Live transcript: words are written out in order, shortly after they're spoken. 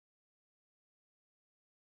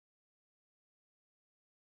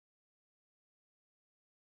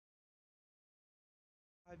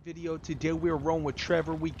Video today we are rolling with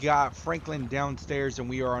Trevor. We got Franklin downstairs and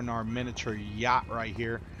we are on our miniature yacht right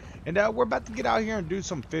here, and we're about to get out here and do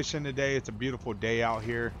some fishing today. It's a beautiful day out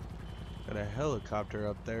here. Got a helicopter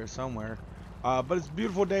up there somewhere, but it's a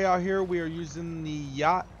beautiful day out here. We are using the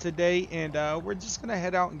yacht today, and we're just gonna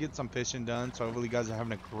head out and get some fishing done. So hopefully you guys are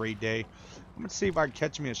having a great day. I'm gonna see if I can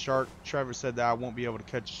catch me a shark. Trevor said that I won't be able to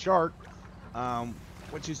catch a shark,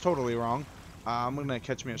 which is totally wrong. I'm gonna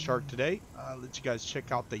catch me a shark today. Let you guys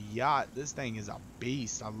check out the yacht. This thing is a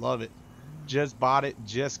beast. I love it. Just bought it,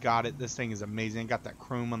 just got it. This thing is amazing. Got that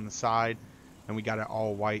chrome on the side, and we got it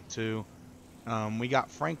all white too. We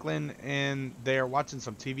got Franklin in there watching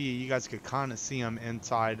some TV. You guys could kind of see him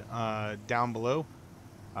inside down below.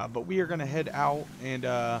 But we are gonna head out and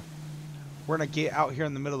we're gonna get out here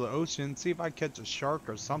in the middle of the ocean, see if I catch a shark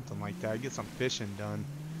or something like that. Get some fishing done.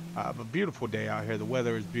 But beautiful day out here. The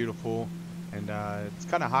weather is beautiful. And it's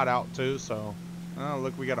kind of hot out too, so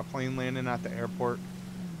look, we got a plane landing at the airport.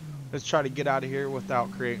 Let's try to get out of here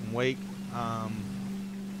without creating wake.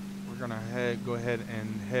 We're gonna go ahead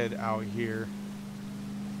and head out here.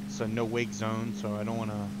 So no wake zone, so I don't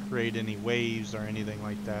want to create any waves or anything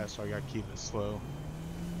like that, so I gotta keep it slow.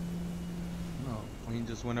 Oh, plane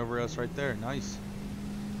just went over us right there. Nice.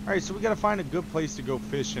 Alright, so we gotta find a good place to go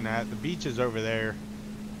fishing at. The beach is over there.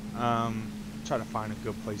 Try to find a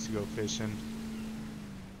good place to go fishing.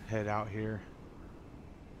 Head out here.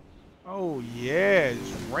 Oh yeah,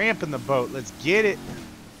 just ramping the boat. Let's get it.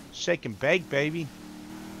 Shake and bake, baby.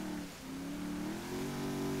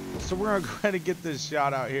 So we're gonna go ahead and get this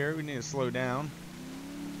shot out here. We need to slow down.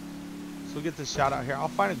 So we'll get this shot out here. I'll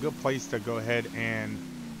find a good place to go ahead and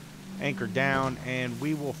anchor down, and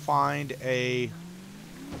we will find a.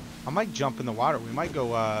 I might jump in the water. We might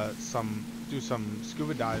go do some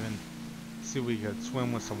scuba diving. See if we could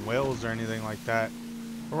swim with some whales or anything like that.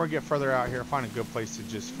 We're gonna get further out here, find a good place to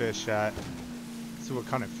just fish at. See what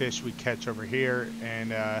kind of fish we catch over here.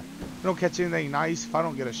 And if we don't catch anything nice, if I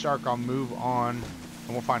don't get a shark, I'll move on and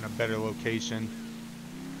we'll find a better location.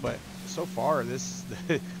 But so far, this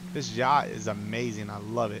this yacht is amazing. I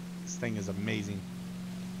love it. This thing is amazing.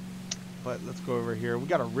 But let's go over here. We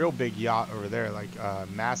got a real big yacht over there, like a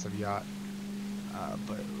massive yacht.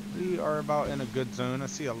 But we are about in a good zone. I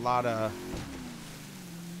see a lot of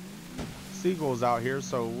seagulls out here,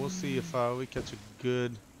 so we'll see if we catch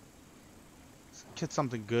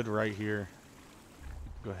something good right here.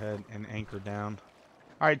 Go ahead and anchor down.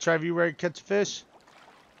 All right, Trev, you ready to catch a fish?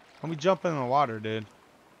 Let me jump in the water, dude.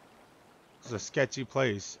 This is a sketchy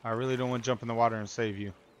place. I really don't want to jump in the water and save you.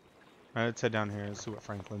 All right, let's head down here and see what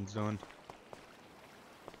Franklin's doing.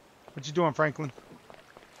 What you doing, Franklin?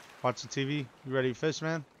 Watching TV? You ready to fish,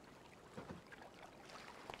 man?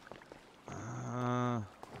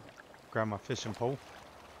 Grab my fishing pole.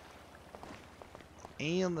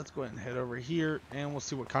 And let's go ahead and head over here and we'll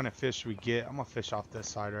see what kind of fish we get. I'm gonna fish off this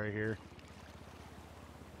side right here.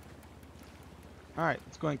 Alright,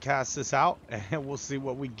 let's go ahead and cast this out and we'll see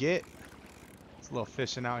what we get. It's a little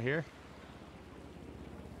fishing out here.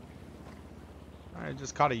 Alright,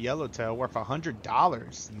 just caught a yellowtail worth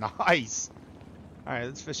 $100. Nice. Alright,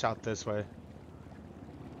 let's fish out this way.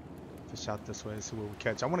 Fish out this way, see what we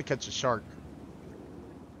catch. I want to catch a shark.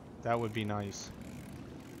 That would be nice.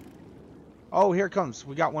 Oh, here it comes.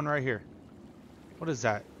 We got one right here. What is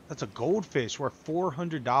that? That's a goldfish worth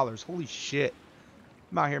 $400. Holy shit.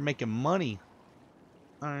 I'm out here making money.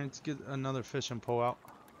 Alright, let's get another fishing pole out.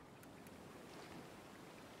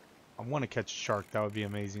 I want to catch a shark. That would be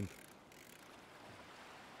amazing.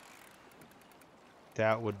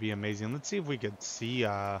 That would be amazing. Let's see if we could see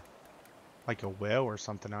like a whale or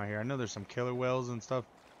something out here. I know there's some killer whales and stuff.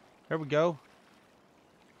 There we go.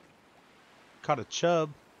 Caught a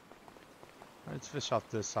chub. Right, let's fish off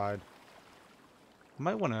this side. I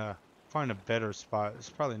might want to find a better spot.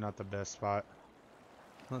 It's probably not the best spot.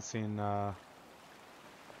 Let's see. Might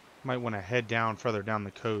want to head down further down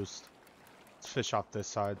the coast. Let's fish off this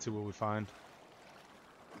side. See what we find.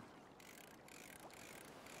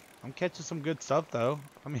 I'm catching some good stuff though.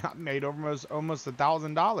 I mean, I made almost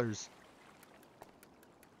 $1,000.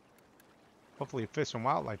 Hopefully, Fish and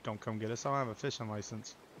Wildlife don't come get us. I don't have a fishing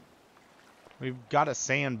license. We've got a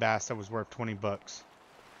sand bass that was worth 20 bucks.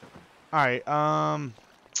 Alright, let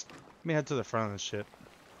me head to the front of the ship.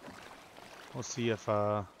 We'll see if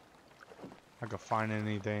I can find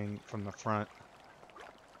anything from the front.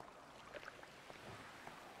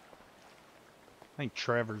 I think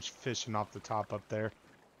Trevor's fishing off the top up there.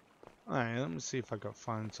 Alright, let me see if I can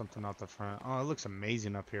find something off the front. Oh, it looks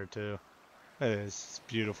amazing up here too. It is. It's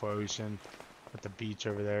beautiful ocean with the beach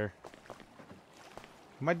over there.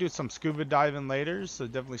 Might do some scuba diving later, so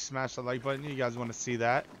definitely smash the like button. You guys want to see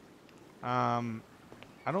that? I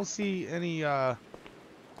don't see any.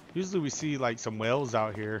 Usually we see like some whales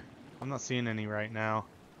out here. I'm not seeing any right now.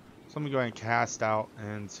 So I'm gonna go ahead and cast out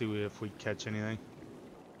and see if we catch anything.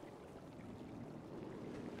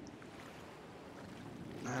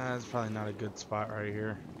 That's probably not a good spot right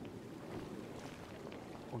here.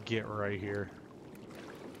 We'll get right here.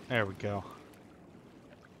 There we go.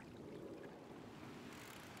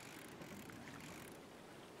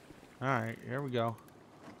 Alright, here we go.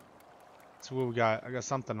 Let's see what we got. I got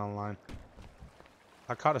something online.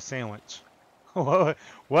 I caught a sandwich. What?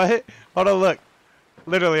 What? Hold on, look.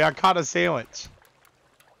 Literally, I caught a sandwich.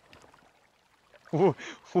 What?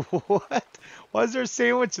 Why is there a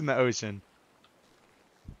sandwich in the ocean?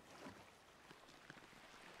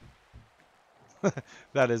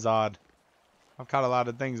 That is odd. I've caught a lot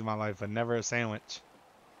of things in my life, but never a sandwich.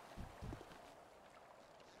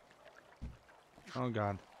 Oh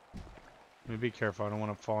god. Let me be careful. I don't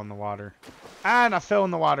want to fall in the water. Ah, and I fell in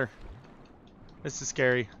the water. This is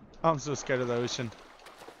scary. I'm so scared of the ocean.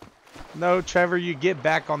 No, Trevor, you get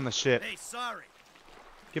back on the ship. Hey, sorry.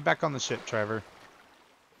 Get back on the ship, Trevor.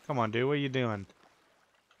 Come on, dude. What are you doing?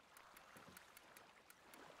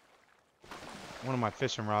 One of my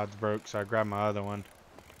fishing rods broke, so I grabbed my other one.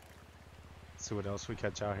 Let's see what else we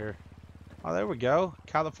catch out here. Oh, there we go.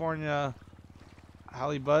 California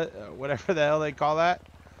halibut, whatever the hell they call that.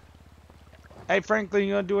 Hey, Franklin,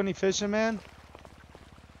 you gonna do any fishing, man?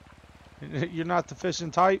 You're not the fishing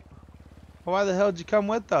type? Well, why the hell did you come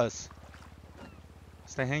with us?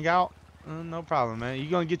 Stay hang out? No problem, man. You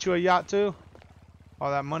gonna get you a yacht too?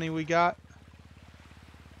 All that money we got?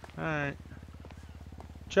 Alright.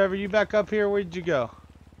 Trevor, you back up here? Where'd you go?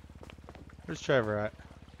 Where's Trevor at?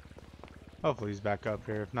 Hopefully he's back up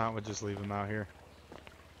here. If not, we'll just leave him out here.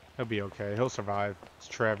 He'll be okay. He'll survive. It's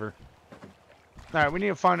Trevor. Alright, we need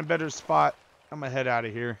to find a better spot. I'm gonna head out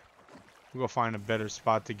of here. We'll go find a better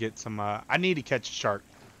spot to get some, I need to catch a shark.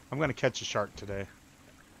 I'm gonna catch a shark today.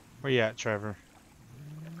 Where you at, Trevor?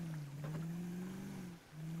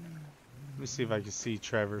 Let me see if I can see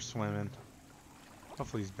Trevor swimming.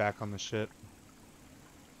 Hopefully he's back on the ship.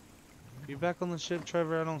 You back on the ship,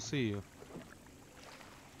 Trevor? I don't see you.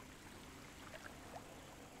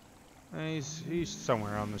 He's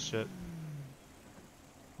somewhere on the ship.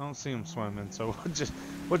 I don't see him swimming, so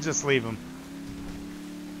we'll just leave him.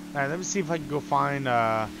 Alright, let me see if I can go find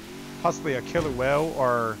possibly a killer whale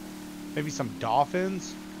or maybe some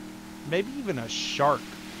dolphins. Maybe even a shark.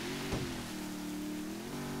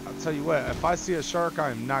 I'll tell you what, if I see a shark,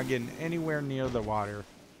 I am not getting anywhere near the water.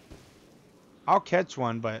 I'll catch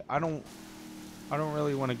one, but I don't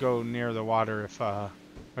really want to go near the water if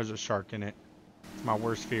there's a shark in it. It's my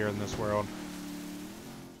worst fear in this world.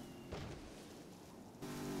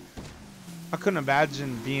 I couldn't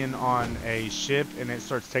imagine being on a ship and it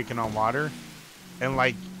starts taking on water and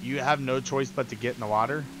like you have no choice but to get in the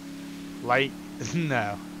water. Like,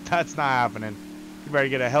 no, that's not happening. You better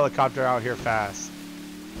get a helicopter out here fast.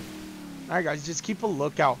 Alright guys, just keep a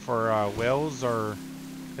lookout for whales or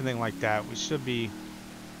anything like that. We should be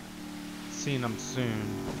seeing them soon.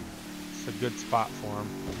 It's a good spot for them.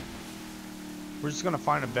 We're just going to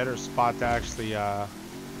find a better spot to actually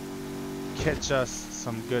catch us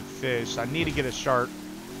some good fish. I need to get a shark.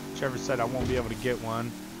 Trevor said I won't be able to get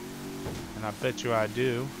one. And I bet you I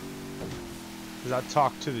do. Because I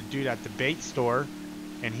talked to the dude at the bait store.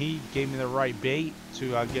 And he gave me the right bait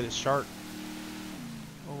to get a shark.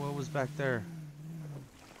 Oh, what was back there?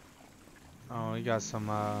 Oh, we got some,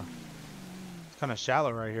 it's kind of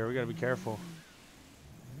shallow right here. We got to be careful.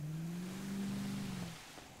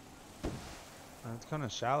 It's kind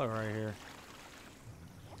of shallow right here.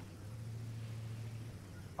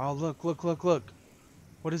 Oh, look, look, look, look.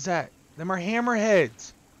 What is that? Them are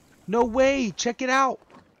hammerheads. No way. Check it out.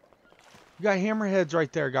 You got hammerheads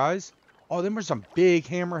right there, guys. Oh, them are some big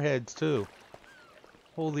hammerheads, too.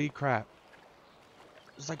 Holy crap.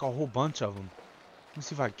 There's like a whole bunch of them. Let me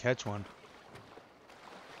see if I can catch one.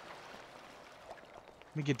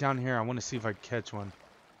 Let me get down here. I want to see if I can catch one.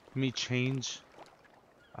 Let me change.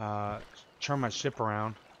 Turn my ship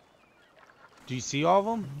around. Do you see all of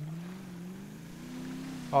them?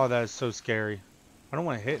 Oh, that is so scary. I don't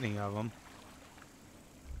want to hit any of them.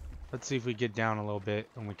 Let's see if we get down a little bit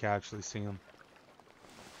and we can actually see them.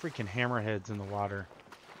 Freaking hammerheads in the water.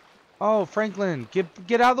 Oh, Franklin,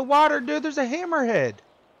 get out of the water, dude. There's a hammerhead.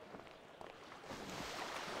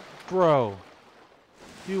 Bro,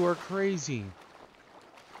 you are crazy.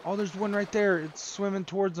 Oh, there's one right there. It's swimming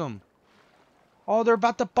towards them. Oh, they're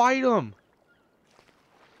about to bite him.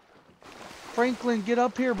 Franklin, get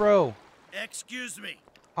up here, bro. Excuse me.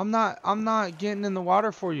 I'm not getting in the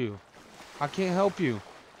water for you. I can't help you.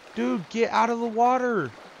 Dude, get out of the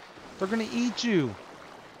water. They're gonna eat you.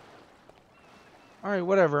 Alright,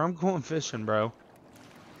 whatever. I'm going fishing, bro.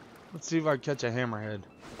 Let's see if I catch a hammerhead.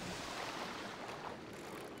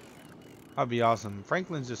 That'd be awesome.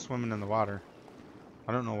 Franklin's just swimming in the water.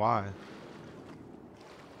 I don't know why.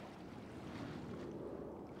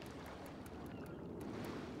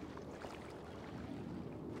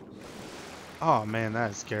 Oh man,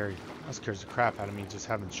 that is scary. That scares the crap out of me, just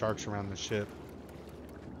having sharks around the ship.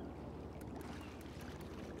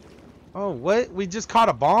 Oh, what? We just caught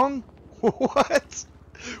a bong? What?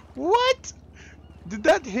 What? Did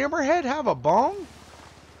that hammerhead have a bong?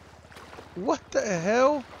 What the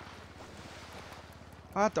hell?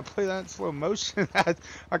 I have to play that in slow motion.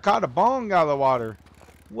 I caught a bong out of the water.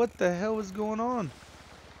 What the hell is going on?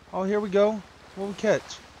 Oh, here we go. What we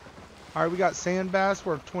catch? Alright, we got sand bass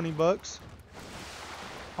worth 20 bucks.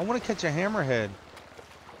 I want to catch a hammerhead.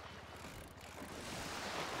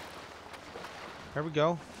 There we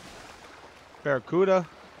go. Barracuda.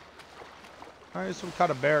 Alright, so we caught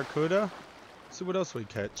a barracuda. Let's see what else we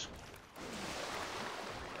catch.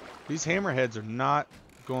 These hammerheads are not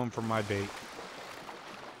going for my bait.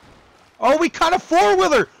 Oh, we caught a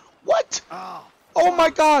four-wheeler! What? Oh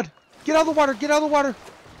my god! Get out of the water! Get out of the water!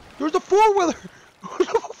 There's a four-wheeler!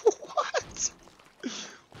 What?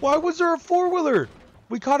 Why was there a four-wheeler?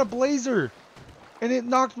 We caught a blazer, and it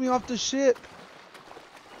knocked me off the ship.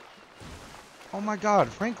 Oh my god,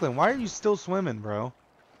 Franklin, why are you still swimming, bro?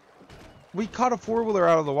 We caught a four-wheeler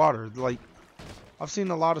out of the water. Like, I've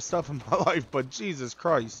seen a lot of stuff in my life, but Jesus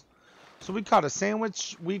Christ. So we caught a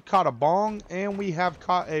sandwich, we caught a bong, and we have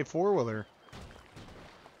caught a four-wheeler.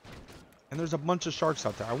 And there's a bunch of sharks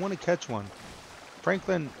out there. I want to catch one.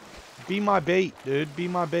 Franklin, be my bait, dude. Be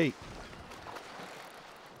my bait.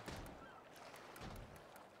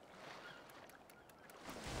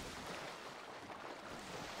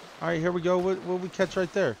 Alright, here we go. What we catch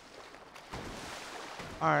right there?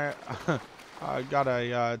 Alright. I got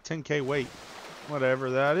a 10K weight.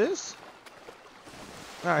 Whatever that is.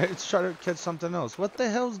 Alright, let's try to catch something else. What the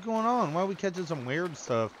hell's going on? Why are we catching some weird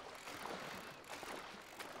stuff?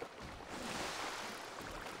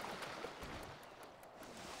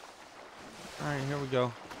 Alright, here we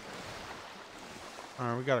go.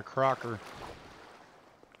 Alright, we got a crocker.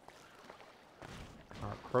 Or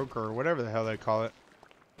a croaker, or whatever the hell they call it.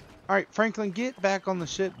 Alright, Franklin, get back on the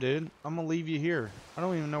ship, dude. I'm gonna leave you here. I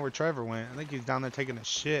don't even know where Trevor went. I think he's down there taking a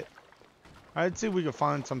shit. Alright, let's see if we can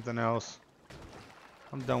find something else.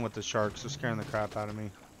 I'm done with the sharks. They're scaring the crap out of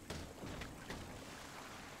me.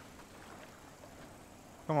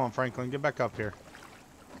 Come on, Franklin. Get back up here.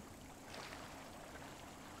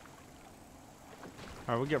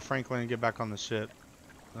 Alright, we'll get Franklin and get back on the ship.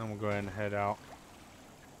 Then we'll go ahead and head out.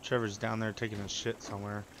 Trevor's down there taking a shit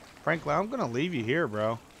somewhere. Franklin, I'm going to leave you here,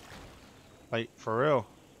 bro. Like, for real.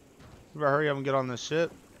 You better hurry up and get on this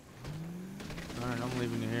ship. Alright, I'm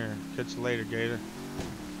leaving you here. Catch you later, Gator.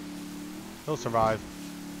 He'll survive.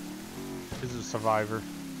 He's a survivor.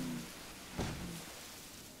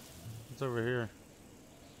 What's over here?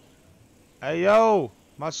 Hey, yo!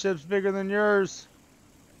 My ship's bigger than yours.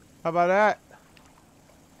 How about that?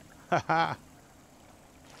 Haha.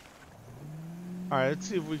 Alright, let's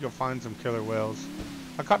see if we can find some killer whales.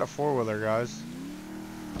 I caught a four-wheeler, guys.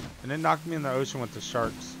 And it knocked me in the ocean with the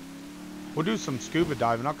sharks. We'll do some scuba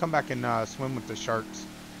diving. I'll come back and swim with the sharks.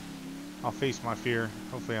 I'll face my fear.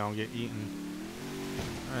 Hopefully I don't get eaten.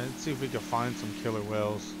 Alright, let's see if we can find some killer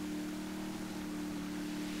whales.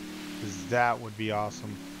 Because that would be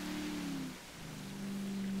awesome.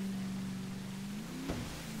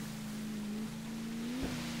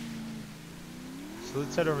 So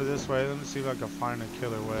let's head over this way. Let me see if I can find a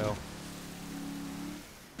killer whale.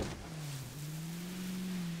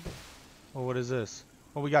 Oh, what is this?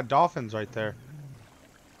 Oh, we got dolphins right there.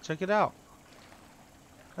 Check it out.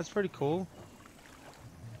 That's pretty cool.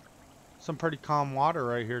 Some pretty calm water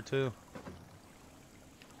right here too.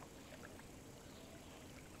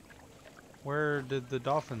 Where did the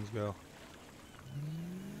dolphins go?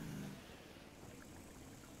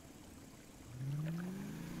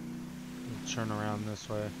 Let's turn around this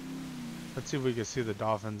way. Let's see if we can see the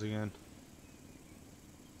dolphins again.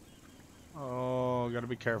 Oh, gotta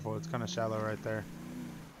be careful. It's kind of shallow right there.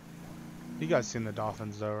 You guys seen the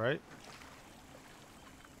dolphins though, right?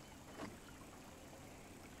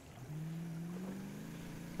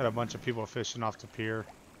 Got a bunch of people fishing off the pier.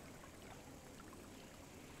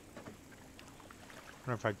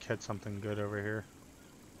 Wonder if I'd catch something good over here.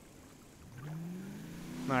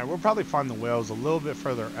 Alright, we'll probably find the whales a little bit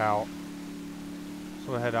further out.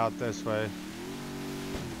 So we'll head out this way.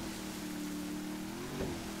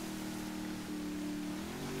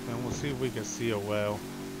 We'll see if we can see a whale.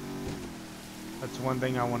 That's one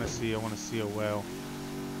thing I want to see. I want to see a whale.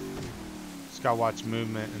 Just gotta watch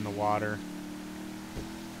movement in the water.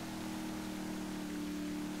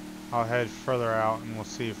 I'll head further out and we'll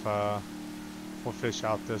see if we'll fish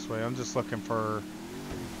out this way. I'm just looking for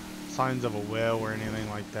signs of a whale or anything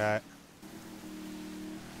like that.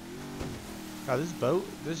 God,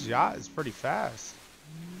 this yacht is pretty fast.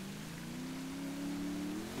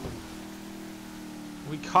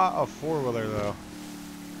 We caught a four-wheeler though.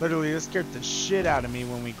 Literally, it scared the shit out of me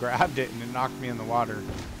when we grabbed it and it knocked me in the water.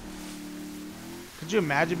 Could you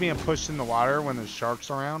imagine being pushed in the water when there's sharks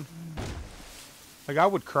around? Like, I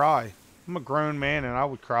would cry. I'm a grown man and I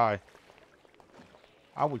would cry.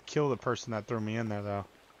 I would kill the person that threw me in there though.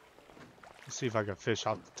 Let's see if I can fish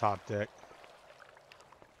off the top deck.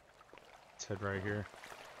 Let's head right here.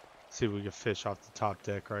 See if we can fish off the top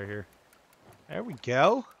deck right here. There we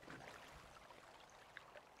go.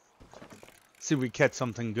 See if we catch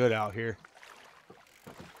something good out here.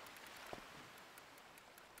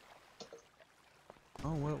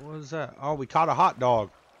 Oh, what was that? Oh, we caught a hot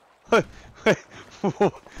dog.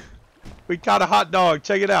 We caught a hot dog.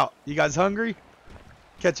 Check it out. You guys hungry?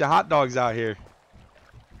 Catching hot dogs out here.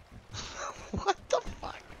 What the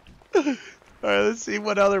fuck? Alright, let's see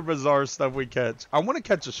what other bizarre stuff we catch. I want to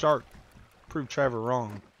catch a shark. Prove Trevor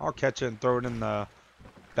wrong. I'll catch it and throw it in the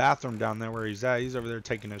bathroom down there where he's at. He's over there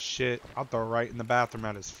taking a shit. I'll throw it right in the bathroom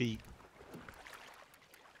at his feet.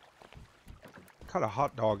 Caught a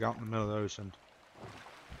hot dog out in the middle of the ocean.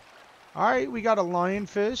 Alright, we got a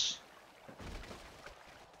lionfish.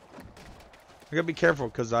 I gotta be careful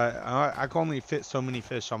because I can only fit so many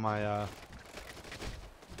fish on my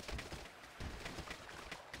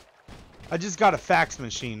I just got a fax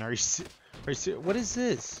machine. Are you what is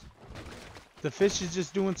this? The fish is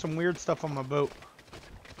just doing some weird stuff on my boat.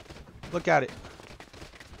 Look at it.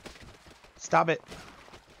 Stop it.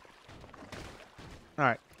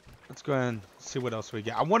 Alright. Let's go ahead and see what else we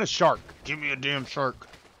get. I want a shark. Give me a damn shark.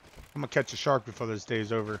 I'm gonna catch a shark before this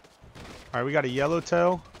day's over. Alright, we got a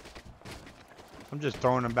yellowtail. I'm just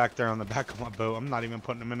throwing them back there on the back of my boat. I'm not even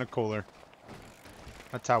putting them in a cooler.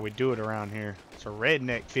 That's how we do it around here. It's a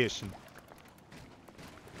redneck fishing.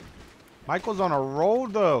 Michael's on a roll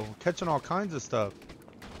though. Catching all kinds of stuff.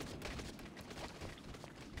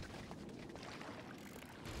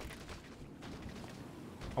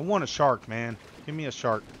 I want a shark, man. Give me a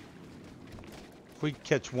shark. If we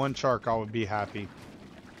catch one shark, I would be happy.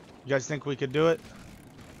 You guys think we could do it?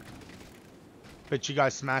 Bet you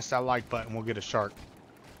guys smash that like button, we'll get a shark.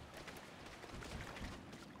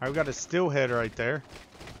 Alright, we got a steelhead right there.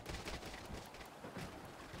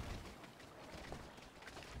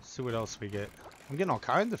 Let's see what else we get. I'm getting all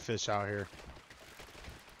kinds of fish out here.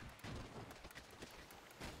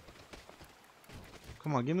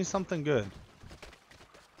 Come on, give me something good.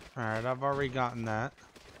 Alright, I've already gotten that.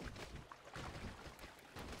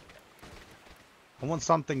 I want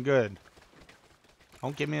something good.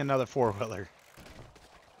 Don't give me another four-wheeler.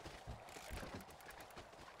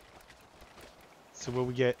 See what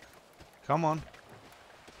we get. Come on.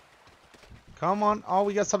 Come on. Oh,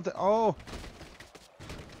 we got something. Oh.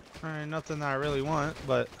 Alright, nothing that I really want,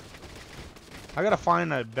 but I gotta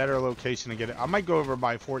find a better location to get it. I might go over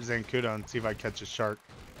by Fort Zancudo and see if I catch a shark.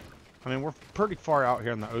 I mean, we're pretty far out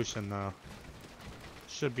here in the ocean, though.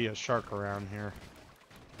 Should be a shark around here.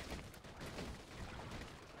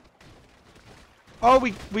 Oh,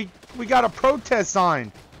 we got a protest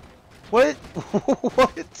sign. What?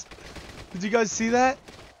 What? Did you guys see that?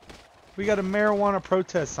 We got a marijuana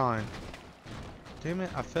protest sign. Damn it,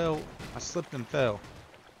 I fell. I slipped and fell.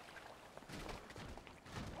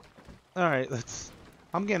 Alright,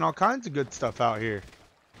 I'm getting all kinds of good stuff out here.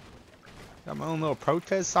 Got my own little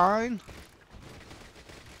protest sign.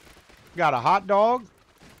 Got a hot dog.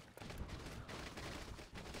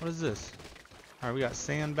 What is this? Alright, we got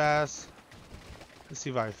sand bass. Let's see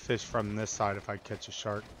if I fish from this side if I catch a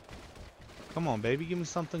shark. Come on, baby, give me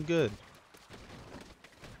something good.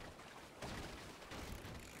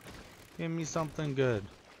 Give me something good.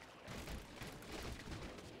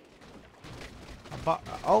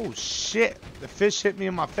 Oh shit! The fish hit me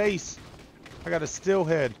in my face. I got a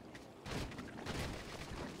steelhead.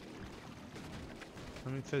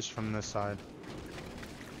 Let me fish from this side.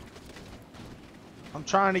 I'm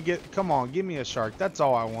trying to get. Come on, give me a shark. That's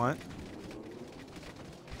all I want.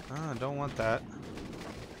 I don't want that.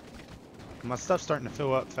 My stuff's starting to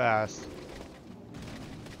fill up fast.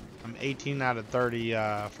 I'm 18 out of 30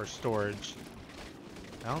 for storage.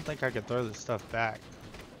 I don't think I could throw this stuff back.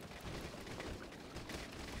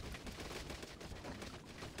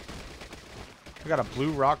 I got a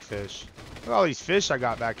blue rockfish. Look at all these fish I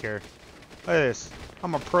got back here. Look at this.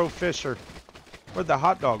 I'm a pro fisher. Where'd the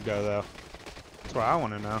hot dog go, though? That's what I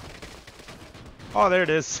want to know. Oh, there it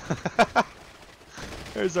is.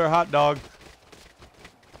 There's our hot dog.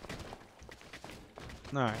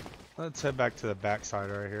 Alright, let's head back to the backside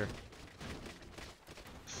right here.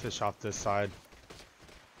 Fish off this side.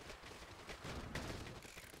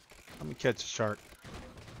 Let me catch a shark.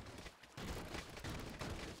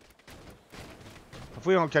 If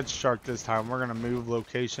we don't catch a shark this time, we're going to move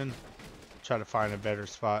location. Try to find a better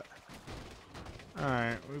spot.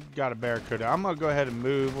 Alright, we've got a barracuda. I'm going to go ahead and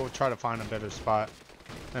move. We'll try to find a better spot.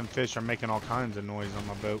 Them fish are making all kinds of noise on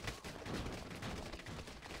my boat.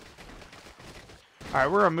 Alright,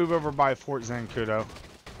 we're going to move over by Fort Zancudo.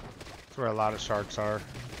 That's where a lot of sharks are.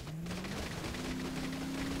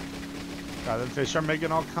 God, them fish are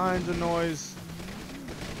making all kinds of noise.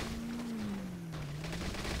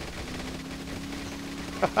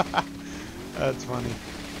 That's funny.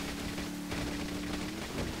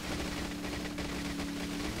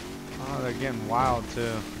 Oh, they're getting wild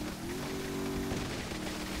too.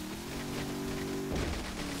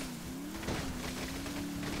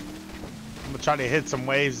 I'm gonna try to hit some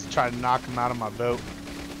waves and try to knock them out of my boat.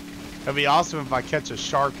 It'd be awesome if I catch a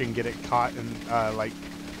shark and get it caught in like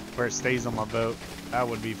where it stays on my boat. That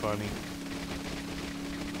would be funny.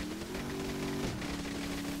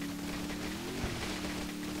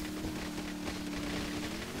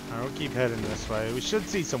 Alright, we'll keep heading this way. We should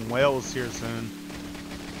see some whales here soon.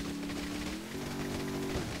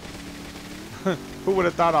 Who would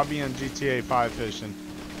have thought I'd be in GTA 5 fishing?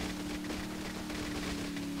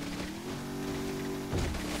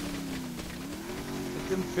 But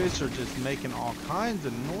them fish are just making all kinds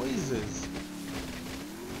of noises.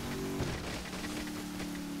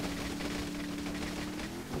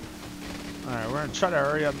 Alright, we're gonna try to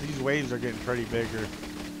hurry up. These waves are getting pretty bigger.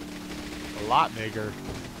 A lot bigger.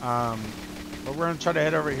 But we're gonna try to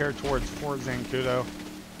head over here towards Fort Zancudo.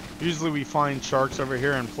 Usually we find sharks over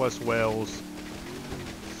here and plus whales.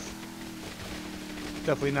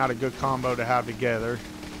 Definitely not a good combo to have together.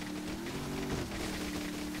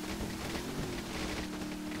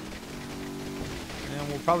 And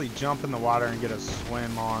we'll probably jump in the water and get a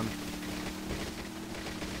swim on.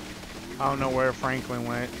 I don't know where Franklin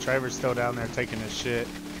went. Trevor's still down there taking his shit.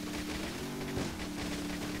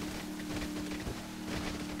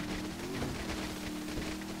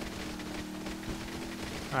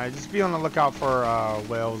 Alright, just be on the lookout for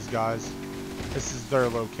whales, guys. This is their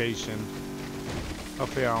location.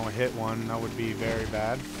 Hopefully I don't hit one. That would be very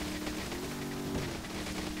bad.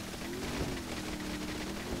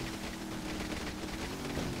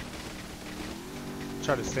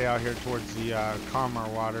 Try to stay out here towards the calmer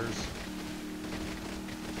waters.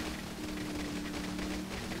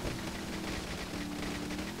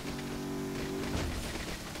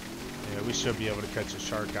 Yeah, we should be able to catch a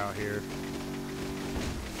shark out here.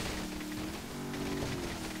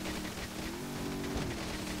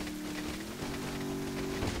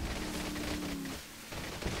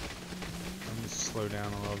 Slow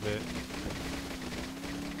down a little bit.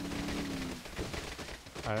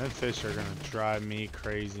 Alright, them fish are gonna drive me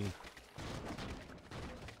crazy.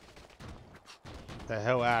 Get the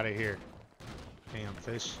hell out of here. Damn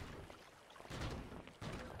fish.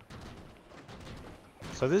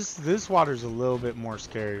 So this water's a little bit more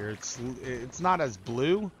scarier. It's not as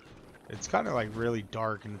blue. It's kind of like really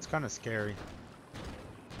dark and it's kind of scary.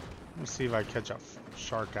 Let me see if I catch a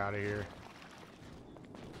shark out of here.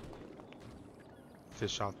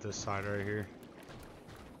 Fish off this side right here.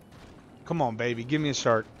 Come on, baby, give me a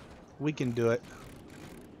shark. We can do it.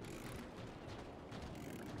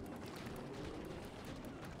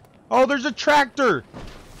 Oh, there's a tractor.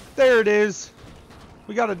 There it is.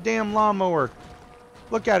 We got a damn lawnmower.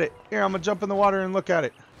 Look at it. Here, I'm gonna jump in the water and look at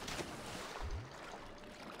it.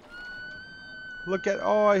 Look at,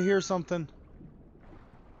 oh, I hear something.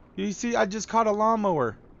 You see, I just caught a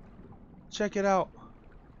lawnmower. Check it out.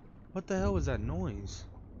 What the hell was that noise? Is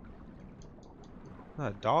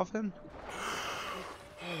that a dolphin?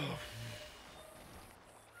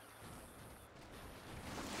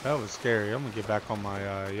 That was scary. I'm gonna get back on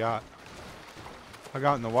my yacht. I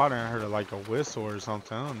got in the water and I heard like a whistle or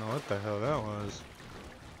something. I don't know what the hell that was.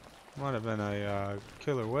 Might have been a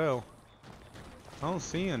killer whale. I don't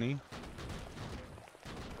see any.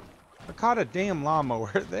 I caught a damn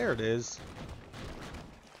lawnmower. There it is.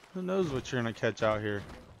 Who knows what you're gonna catch out here?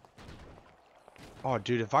 Oh,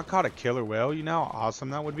 dude, if I caught a killer whale, you know how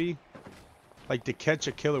awesome that would be? Like, to catch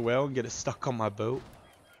a killer whale and get it stuck on my boat.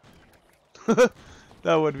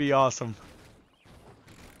 That would be awesome.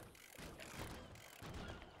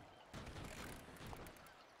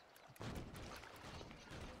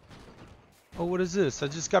 Oh, what is this? I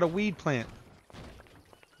just got a weed plant.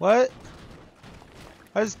 What?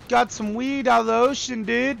 I just got some weed out of the ocean,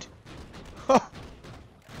 dude.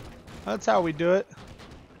 That's how we do it.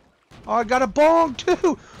 Oh, I got a bong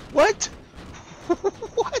too. What?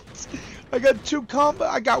 What? I got two combo.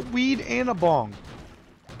 I got weed and a bong.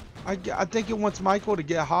 I think it wants Michael to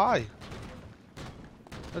get high.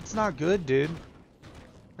 That's not good, dude.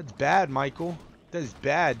 That's bad, Michael. That is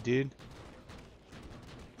bad, dude.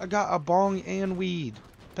 I got a bong and weed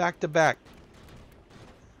back to back.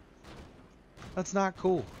 That's not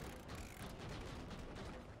cool.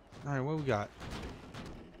 Alright, what we got?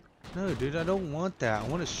 No, dude, I don't want that. I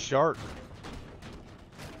want a shark.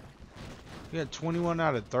 We got 21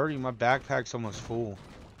 out of 30. My backpack's almost full.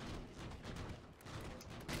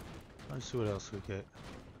 Let's see what else we get.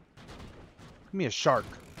 Give me a shark.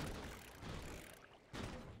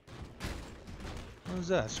 What was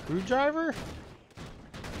that? A screwdriver?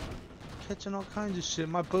 Catching all kinds of shit.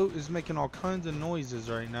 My boat is making all kinds of noises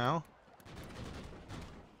right now.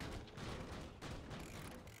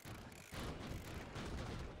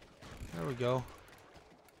 There we go.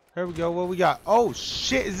 There we go. What we got? Oh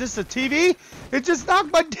shit! Is this a TV? It just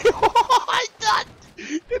knocked my. It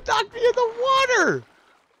knocked me in the water.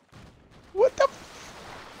 What the?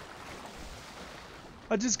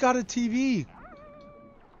 I just got a TV.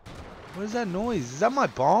 What is that noise? Is that my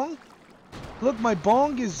bong? Look, my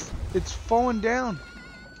bong it's falling down.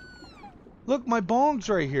 Look, my bong's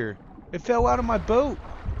right here. It fell out of my boat.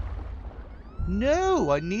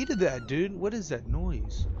 No, I needed that, dude. What is that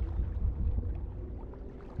noise?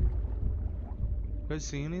 You guys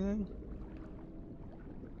see anything?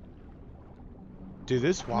 Dude,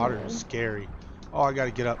 this water is scary. Oh, I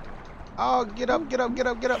gotta get up. Oh, get up, get up, get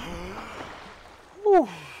up, get up. Whew.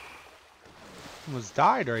 Almost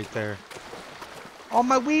died right there. Oh,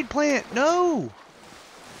 my weed plant. No.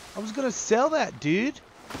 I was gonna sell that, dude.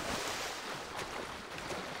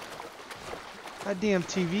 That damn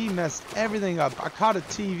TV messed everything up. I caught a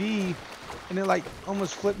TV and it like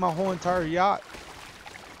almost flipped my whole entire yacht.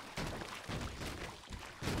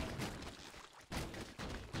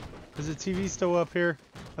 Is the TV still up here?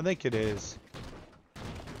 I think it is.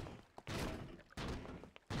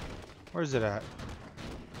 Where's it at?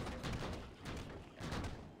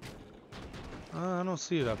 I don't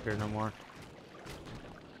see it up here no more.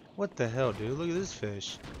 What the hell, dude? Look at this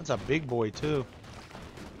fish. That's a big boy, too.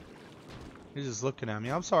 He's just looking at me.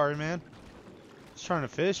 I'm sorry, man. Just trying to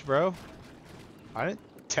fish, bro. I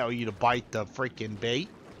didn't tell you to bite the freaking bait.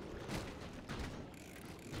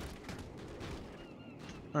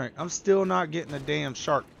 Alright, I'm still not getting a damn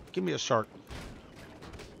shark. Give me a shark.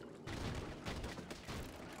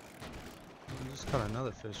 I just caught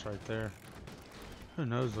another fish right there. Who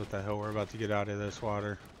knows what the hell we're about to get out of this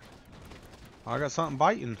water. Oh, I got something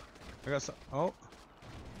biting. I got some. Oh.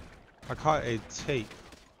 I caught a tape.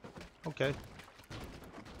 Okay.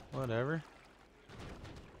 Whatever.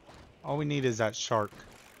 All we need is that shark.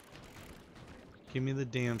 Give me the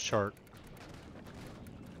damn shark.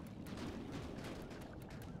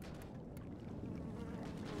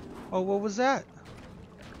 Oh, what was that?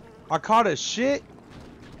 I caught a shit.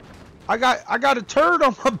 I got a turd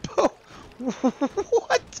on my boat.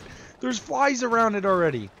 What? There's flies around it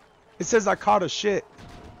already. It says I caught a shit.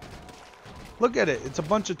 Look at it. It's a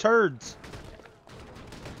bunch of turds.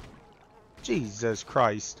 Jesus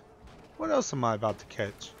Christ. What else am I about to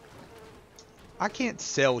catch? I can't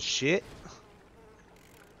sell shit.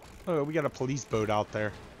 Oh, we got a police boat out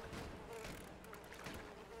there.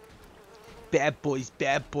 Bad boys,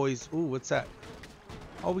 bad boys. Ooh, what's that?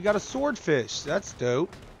 Oh, we got a swordfish. That's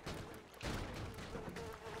dope.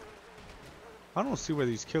 I don't see where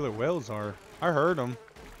these killer whales are. I heard them.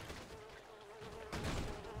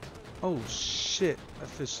 Oh, shit. That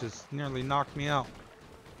fish just nearly knocked me out.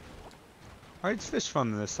 Alright, let's fish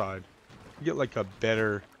from this side. I get like a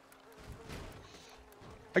better...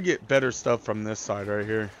 I get better stuff from this side right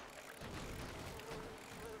here.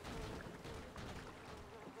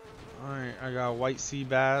 Alright, I got a white sea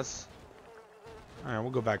bass. Alright,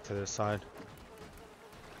 we'll go back to this side.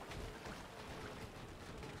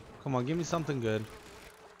 Come on, give me something good.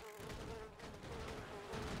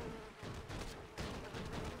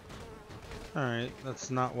 Alright,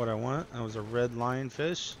 that's not what I want. That was a red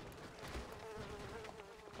lionfish.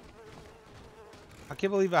 I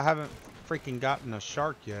can't believe I haven't freaking gotten a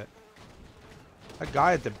shark yet. That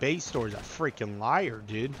guy at the bait store is a freaking liar,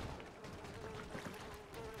 dude.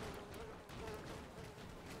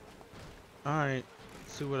 Alright,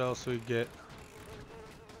 let's see what else we get.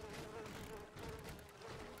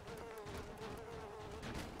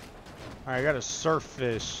 Alright, I got a surf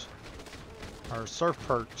fish. Or surf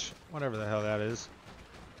perch. Whatever the hell that is.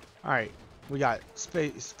 Alright. We got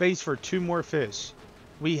space for 2 more fish.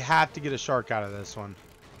 We have to get a shark out of this one.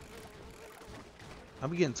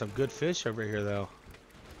 I'm getting some good fish over here, though.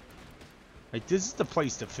 Like, this is the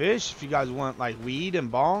place to fish. If you guys want, like, weed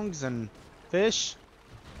and bongs and fish,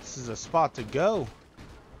 this is a spot to go.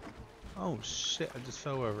 Oh, shit. I just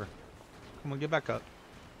fell over. Come on, get back up.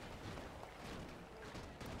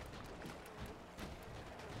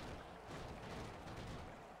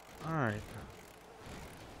 Alright.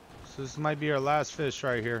 So this might be our last fish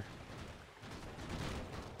right here.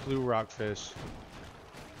 Blue rockfish.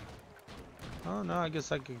 Oh, no. I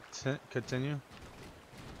guess I could continue.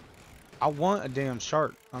 I want a damn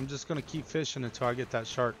shark. I'm just going to keep fishing until I get that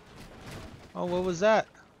shark. Oh, what was that?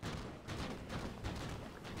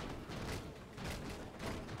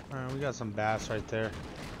 Alright, we got some bass right there.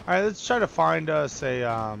 Alright, let's try to find us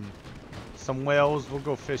some whales. We'll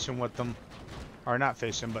go fishing with them. Or not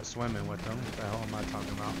fishing, but swimming with them. What the hell am I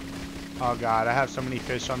talking about? Oh god, I have so many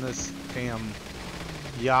fish on this damn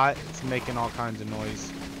yacht. It's making all kinds of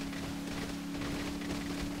noise.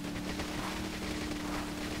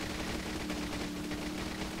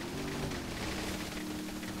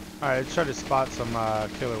 Alright, let's try to spot some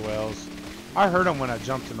killer whales. I heard them when I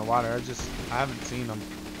jumped in the water. I haven't seen them.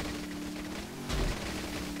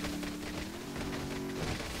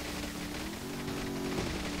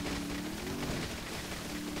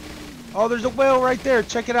 Oh, there's a whale right there.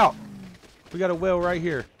 Check it out. We got a whale right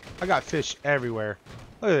here. I got fish everywhere.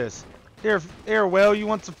 Look at this. Here, whale, you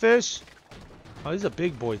want some fish? Oh, he's a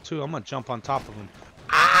big boy, too. I'm going to jump on top of him.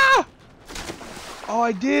 Ah! Oh,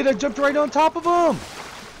 I did. I jumped right on top of him.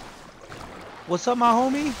 What's up, my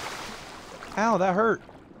homie? Ow, that hurt.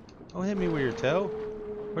 Don't hit me with your tail.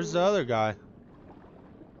 Where's the other guy?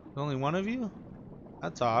 Only one of you?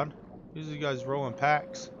 That's odd. Usually you guys roll in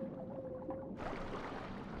packs.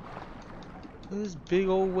 Look at this big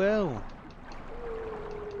old whale.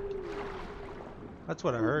 That's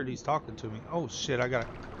what I heard. He's talking to me. Oh, shit. I got it.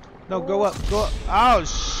 No, go up. Go up. Oh,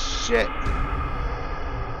 shit.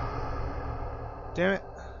 Damn it.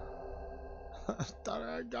 I thought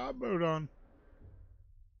I got mode on.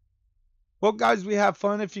 Well, guys, we have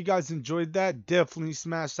fun. If you guys enjoyed that, definitely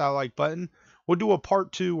smash that like button. We'll do a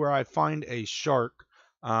part 2 where I find a shark.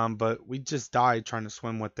 But we just died trying to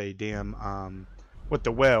swim with a damn, with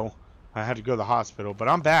the whale. I had to go to the hospital, but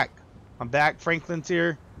I'm back. I'm back. Franklin's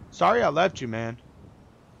here. Sorry I left you, man.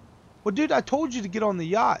 Well, dude, I told you to get on the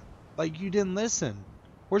yacht. Like, you didn't listen.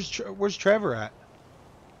 Where's Trevor at?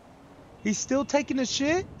 He's still taking a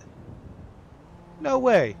shit? No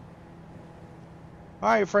way.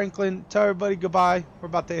 Alright, Franklin, tell everybody goodbye. We're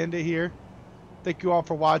about to end it here. Thank you all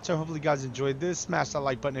for watching. Hopefully you guys enjoyed this. Smash that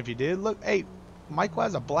like button if you did. Look, hey, Michael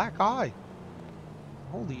has a black eye.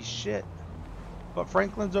 Holy shit. But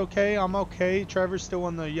Franklin's okay. I'm okay. Trevor's still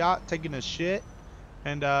on the yacht taking a shit.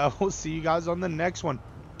 And we'll see you guys on the next one.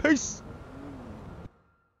 Peace.